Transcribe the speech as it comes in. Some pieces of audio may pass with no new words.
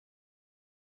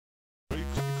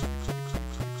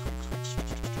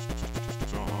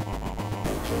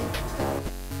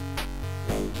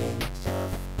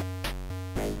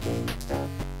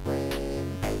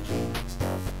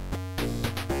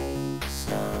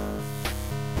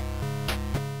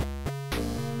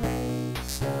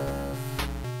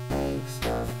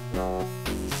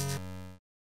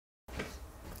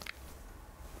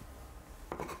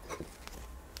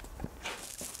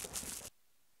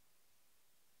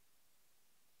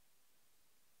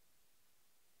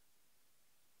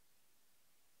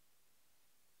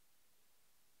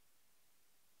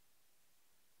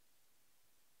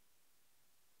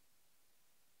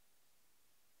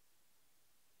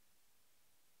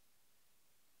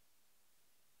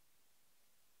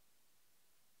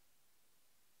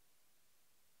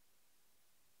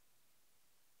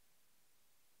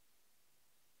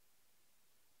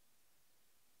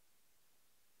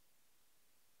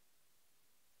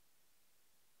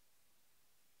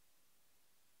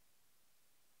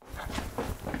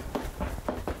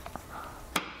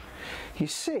You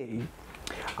see,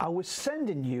 I was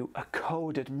sending you a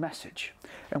coded message,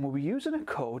 and we were using a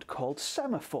code called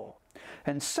semaphore.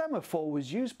 And semaphore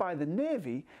was used by the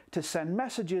Navy to send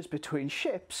messages between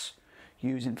ships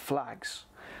using flags.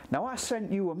 Now I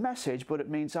sent you a message, but it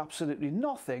means absolutely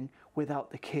nothing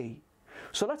without the key.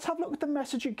 So let's have a look at the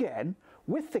message again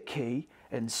with the key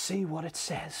and see what it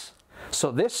says.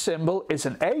 So this symbol is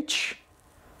an H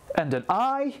and an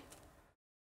I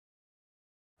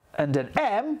and an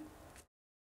M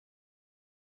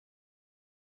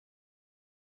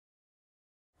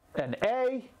an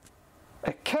A,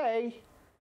 a K,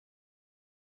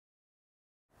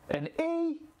 an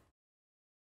E,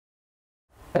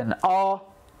 an R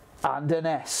and an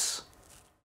S.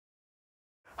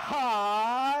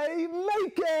 Hi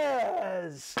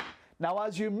makers! Now,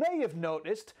 as you may have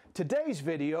noticed, today's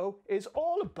video is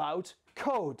all about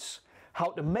codes,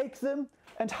 how to make them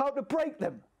and how to break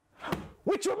them.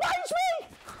 Which reminds me!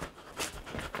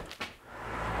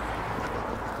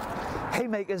 Hey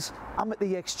makers, I'm at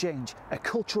The Exchange, a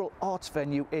cultural arts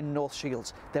venue in North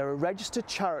Shields. They're a registered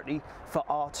charity for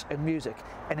arts and music,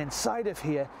 and inside of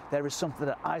here there is something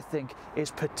that I think is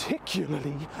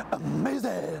particularly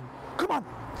amazing. Come on!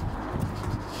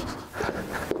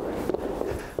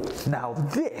 Now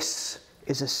this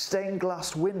is a stained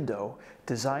glass window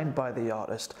designed by the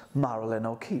artist Marilyn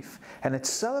O'Keeffe, and it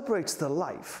celebrates the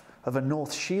life of a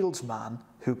North Shields man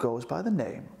who goes by the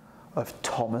name of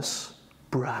Thomas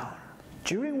Brown.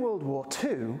 During World War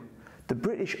II, the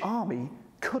British Army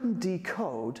couldn't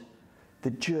decode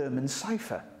the German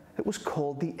cipher. It was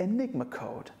called the Enigma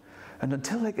code. And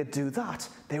until they could do that,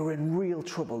 they were in real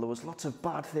trouble. There was lots of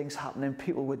bad things happening,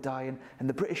 people were dying, and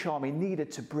the British Army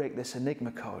needed to break this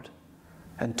Enigma code.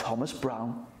 And Thomas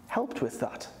Brown helped with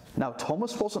that. Now,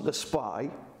 Thomas wasn't a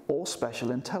spy or special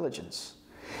intelligence.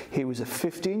 He was a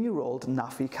 15-year-old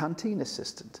NAFI canteen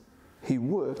assistant. He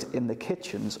worked in the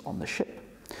kitchens on the ship.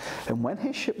 And when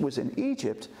his ship was in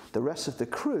Egypt, the rest of the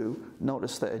crew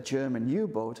noticed that a German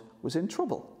U-boat was in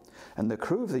trouble, and the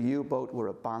crew of the U-boat were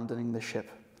abandoning the ship.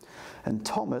 And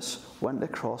Thomas went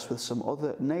across with some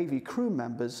other Navy crew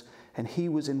members, and he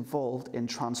was involved in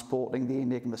transporting the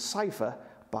Enigma cipher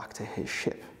back to his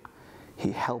ship.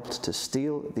 He helped to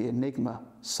steal the Enigma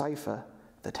cipher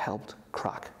that helped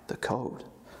crack the code.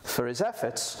 For his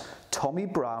efforts, Tommy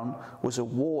Brown was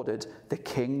awarded the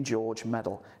King George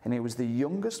Medal, and he was the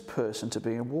youngest person to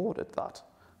be awarded that.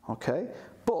 Okay?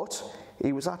 But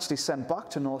he was actually sent back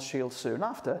to North Shields soon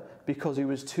after because he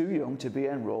was too young to be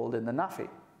enrolled in the NAFI.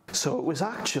 So it was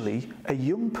actually a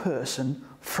young person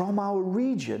from our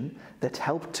region that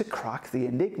helped to crack the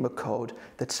Enigma code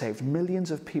that saved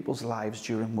millions of people's lives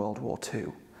during World War II.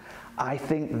 I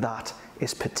think that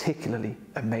is particularly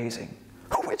amazing.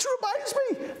 Which reminds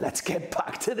me, let's get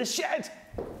back to the shed.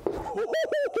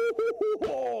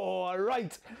 All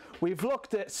right, we've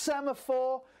looked at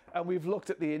semaphore and we've looked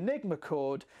at the Enigma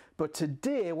code, but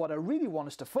today what I really want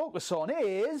us to focus on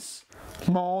is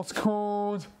Morse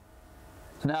code.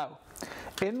 Now,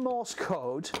 in Morse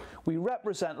code, we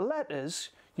represent letters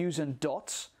using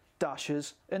dots,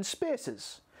 dashes, and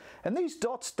spaces. And these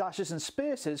dots, dashes, and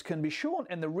spaces can be shown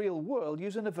in the real world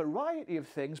using a variety of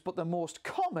things, but the most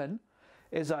common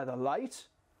is either light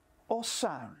or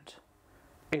sound.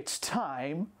 It's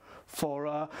time for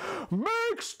a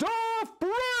Make Stuff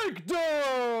Breakdown!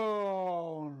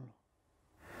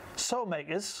 So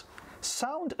makers,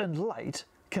 sound and light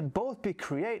can both be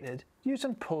created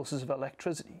using pulses of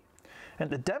electricity. And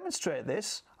to demonstrate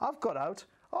this, I've got out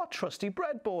our trusty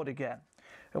breadboard again.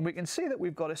 And we can see that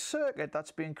we've got a circuit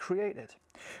that's being created.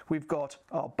 We've got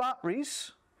our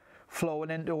batteries flowing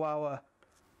into our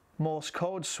Morse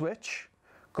code switch,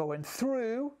 going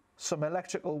through some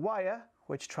electrical wire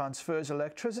which transfers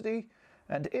electricity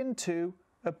and into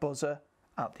a buzzer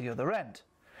at the other end.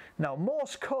 Now,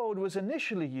 Morse code was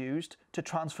initially used to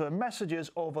transfer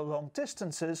messages over long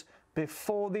distances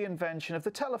before the invention of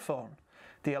the telephone.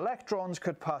 The electrons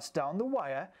could pass down the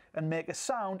wire and make a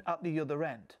sound at the other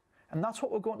end. And that's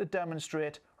what we're going to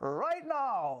demonstrate right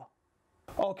now.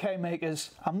 Okay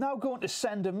makers, I'm now going to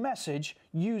send a message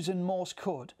using Morse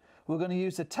code. We're going to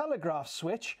use the telegraph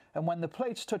switch, and when the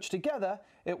plates touch together,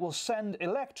 it will send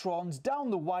electrons down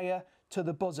the wire to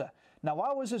the buzzer. Now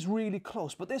ours is really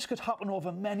close, but this could happen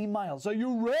over many miles. Are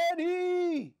you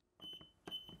ready?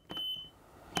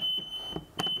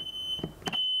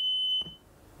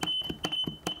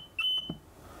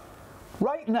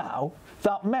 Right now,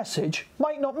 that message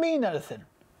might not mean anything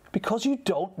because you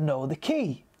don't know the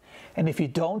key. And if you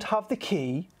don't have the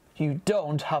key, you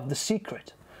don't have the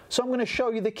secret. So I'm going to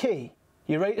show you the key.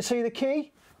 You ready to see the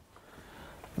key?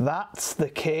 That's the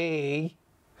key.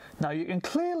 Now you can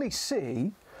clearly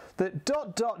see that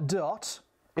dot dot dot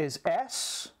is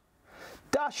S,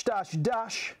 dash dash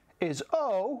dash is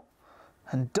O,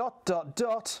 and dot dot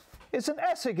dot is an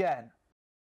S again.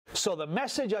 So the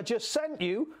message I just sent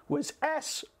you was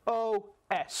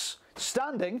SOS,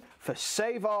 standing for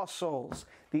Save Our Souls,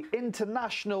 the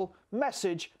international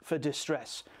message for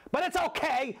distress. But it's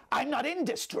okay, I'm not in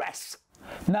distress.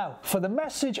 Now, for the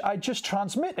message I just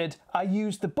transmitted, I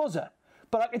used the buzzer,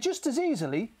 but I could just as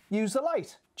easily use the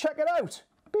light. Check it out.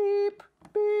 Beep,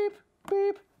 beep,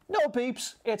 beep. No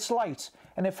beeps, it's light.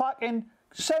 And if I can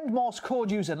send Morse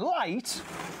code using light,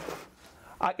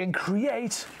 I can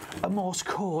create a Morse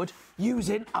code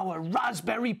using our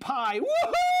Raspberry Pi.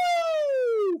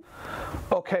 Woohoo!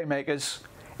 Okay, makers.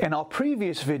 In our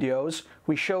previous videos,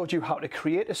 we showed you how to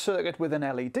create a circuit with an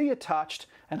LED attached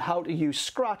and how to use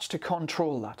Scratch to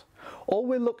control that. All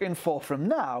we're looking for from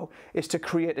now is to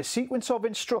create a sequence of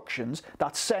instructions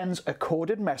that sends a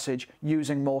coded message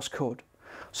using Morse code.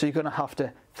 So you're going to have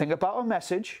to think about a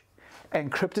message,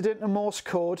 encrypt it into Morse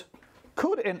code,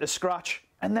 code it into Scratch,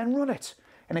 and then run it.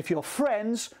 And if your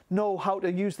friends know how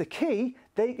to use the key,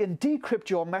 they can decrypt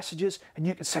your messages and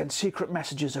you can send secret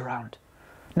messages around.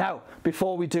 Now,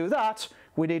 before we do that,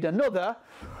 we need another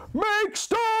Make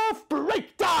Stuff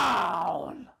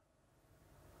Breakdown!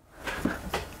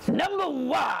 Number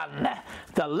 1,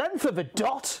 the length of a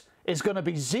dot is going to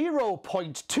be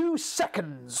 0.2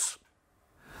 seconds.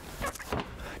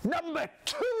 Number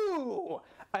 2,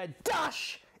 a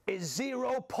dash is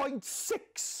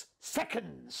 0.6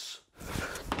 seconds.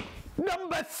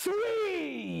 Number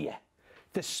 3,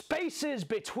 the spaces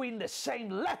between the same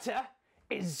letter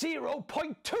is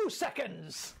 0.2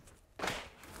 seconds.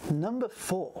 Number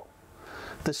 4,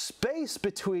 the space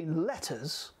between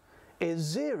letters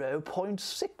is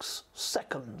 0.6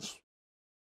 seconds.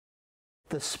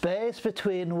 The space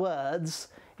between words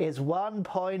is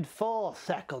 1.4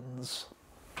 seconds.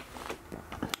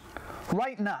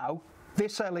 Right now,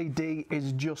 this LED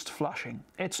is just flashing.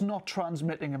 It's not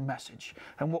transmitting a message.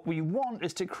 And what we want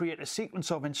is to create a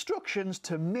sequence of instructions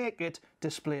to make it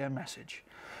display a message.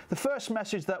 The first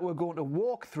message that we're going to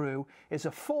walk through is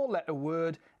a 4-letter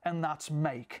word, and that's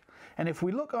make. And if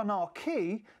we look on our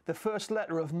key, the first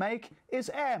letter of make is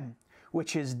M,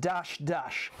 which is dash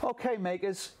dash. Okay,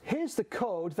 makers, here's the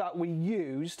code that we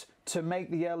used to make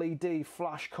the LED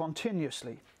flash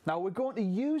continuously. Now we're going to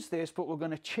use this, but we're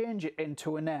going to change it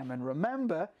into an M. And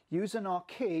remember, using our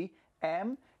key,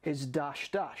 M is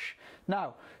dash dash.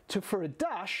 Now, for a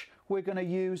dash, we're going to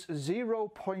use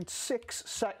 0.6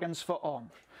 seconds for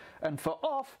on. And for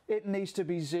off, it needs to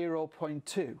be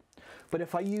 0.2. But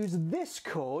if I use this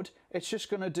code, it's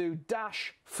just going to do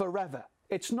dash forever.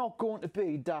 It's not going to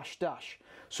be dash dash.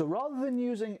 So rather than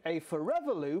using a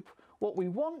forever loop, what we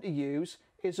want to use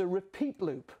is a repeat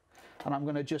loop. And I'm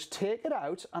going to just take it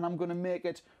out and I'm going to make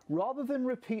it, rather than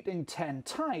repeating 10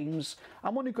 times,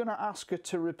 I'm only going to ask it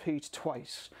to repeat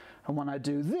twice. And when I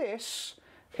do this,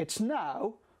 it's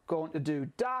now going to do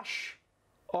dash,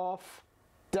 off,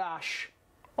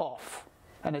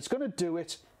 and it's going to do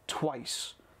it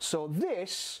twice. So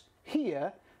this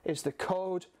here is the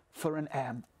code for an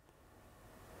M.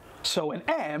 So an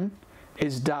M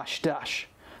is dash dash.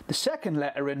 The second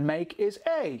letter in make is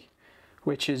A,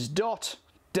 which is dot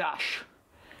dash.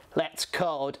 Let's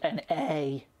code an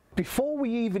A. Before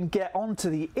we even get onto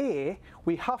the A,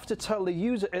 we have to tell the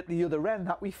user at the other end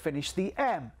that we finished the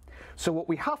M. So what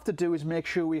we have to do is make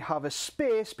sure we have a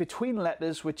space between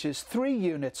letters which is 3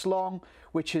 units long,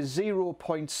 which is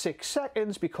 0.6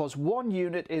 seconds, because 1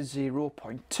 unit is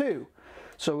 0.2.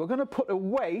 So we're going to put a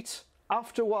wait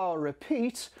after our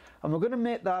repeat, and we're going to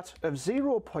make that of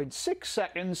 0.6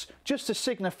 seconds just to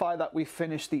signify that we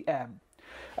finished the M.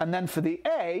 And then for the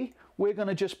A, we're going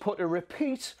to just put a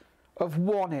repeat of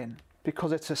 1 in,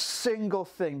 because it's a single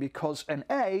thing, because an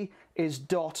A is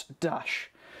dot dash.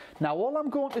 Now all I'm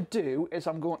going to do is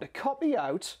I'm going to copy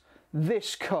out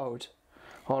this code.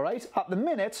 Alright, at the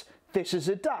minute this is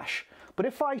a dash, but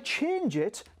if I change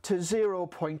it to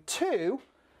 0.2,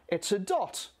 it's a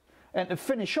dot. And to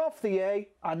finish off the A,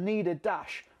 I need a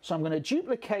dash. So I'm going to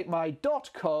duplicate my dot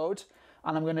code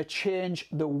and I'm going to change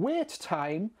the wait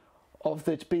time of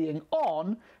it being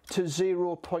on to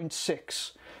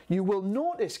 0.6. You will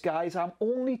notice, guys, I'm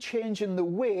only changing the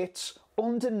weights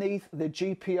underneath the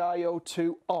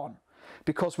GPIO2 on,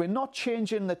 because we're not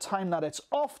changing the time that it's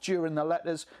off during the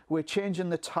letters, we're changing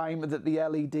the time that the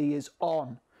LED is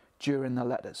on during the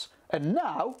letters. And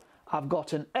now I've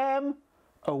got an M,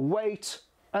 a wait,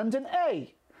 and an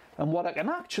A. And what I can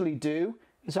actually do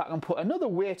is I can put another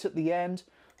wait at the end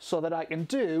so that I can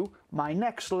do my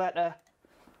next letter,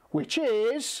 which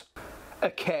is a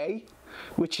K,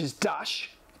 which is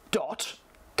dash, dot,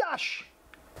 dash.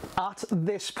 At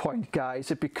this point, guys,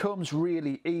 it becomes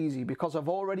really easy because I've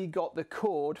already got the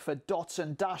code for dots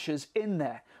and dashes in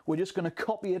there. We're just going to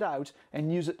copy it out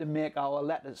and use it to make our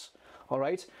letters. All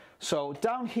right, so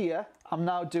down here, I'm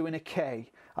now doing a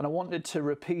K, and I wanted to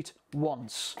repeat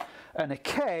once. And a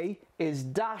K is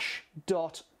dash,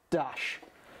 dot, dash.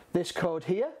 This code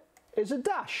here is a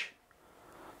dash.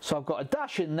 So I've got a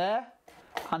dash in there,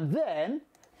 and then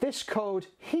this code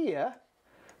here,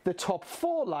 the top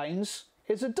 4 lines,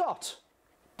 is a dot.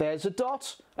 There's a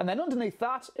dot, and then underneath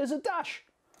that is a dash.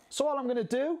 So all I'm going to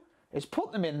do is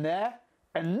put them in there,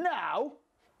 and now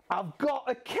I've got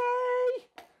a K.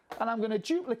 And I'm going to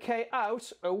duplicate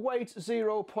out a wait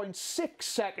 0.6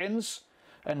 seconds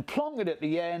and plonk it at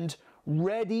the end,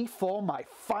 ready for my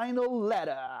final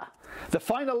letter. The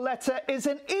final letter is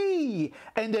an E,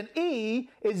 and an E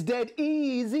is dead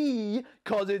easy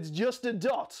because it's just a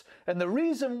dot. And the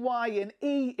reason why an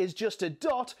E is just a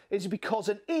dot is because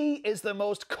an E is the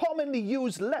most commonly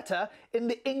used letter in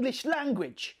the English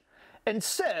language. And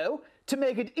so, to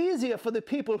make it easier for the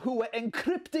people who were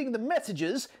encrypting the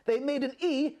messages, they made an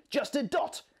E just a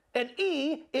dot. An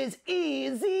E is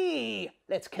easy.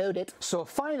 Let's code it. So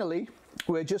finally,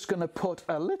 we're just going to put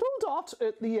a little dot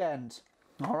at the end.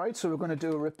 All right, so we're going to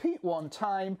do a repeat one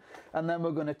time, and then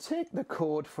we're going to take the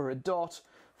code for a dot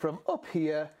from up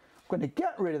here. I'm going to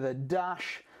get rid of the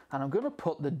dash, and I'm going to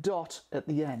put the dot at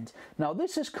the end. Now,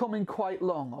 this is coming quite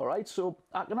long, all right, so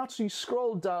I can actually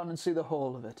scroll down and see the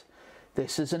whole of it.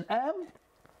 This is an M,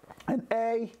 an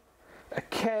A, a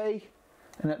K,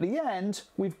 and at the end,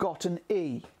 we've got an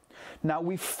E. Now,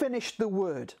 we've finished the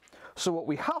word. So what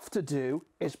we have to do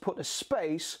is put a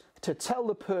space to tell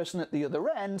the person at the other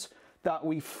end that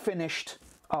we've finished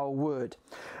our word.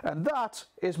 And that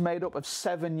is made up of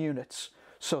 7 units.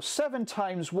 So 7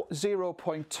 times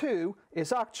 0.2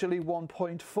 is actually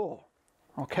 1.4.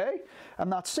 Okay?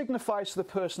 And that signifies to the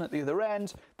person at the other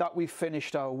end that we've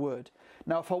finished our word.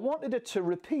 Now, if I wanted it to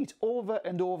repeat over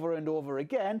and over and over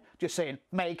again, just saying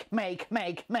make, make,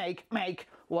 make, make, make,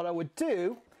 what I would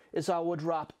do is I would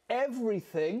wrap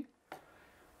everything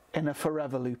in a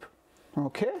forever loop.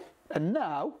 Okay? And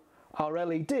now our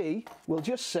LED will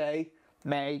just say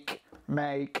make,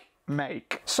 make,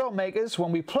 make. So makers,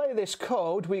 when we play this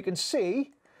code, we can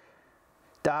see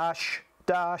dash,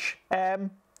 dash,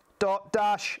 M, dot,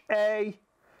 dash, A,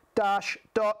 dash,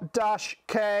 dot, dash,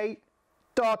 K,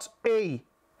 dot, E.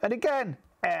 And again,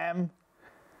 M,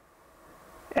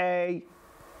 A,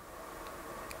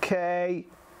 K,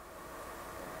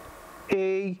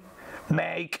 E,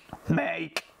 make,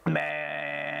 make,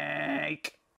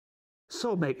 make.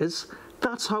 So makers,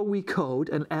 that's how we code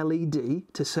an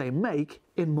LED to say make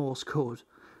in Morse code.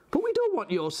 But we don't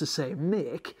want yours to say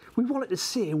make, we want it to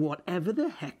say whatever the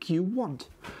heck you want.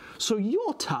 So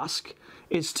your task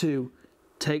is to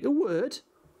take a word,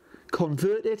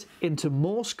 convert it into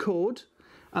Morse code,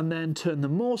 and then turn the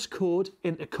Morse code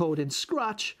into code in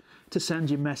Scratch to send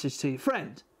your message to your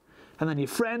friend. And then your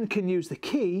friend can use the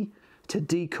key to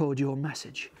decode your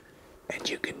message. And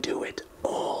you can do it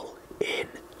all in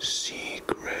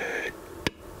secret.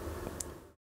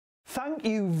 Thank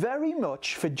you very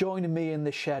much for joining me in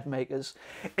the shed, makers.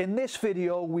 In this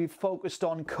video, we've focused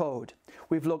on code.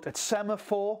 We've looked at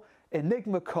semaphore,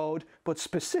 Enigma code, but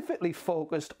specifically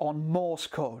focused on Morse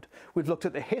code. We've looked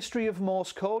at the history of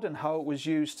Morse code and how it was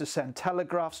used to send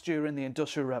telegraphs during the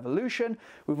Industrial Revolution.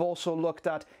 We've also looked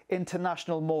at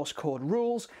international Morse code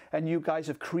rules, and you guys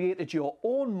have created your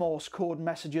own Morse code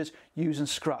messages using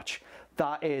Scratch.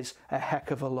 That is a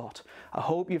heck of a lot. I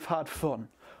hope you've had fun.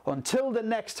 Until the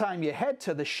next time you head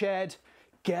to the shed,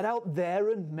 get out there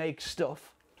and make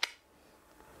stuff.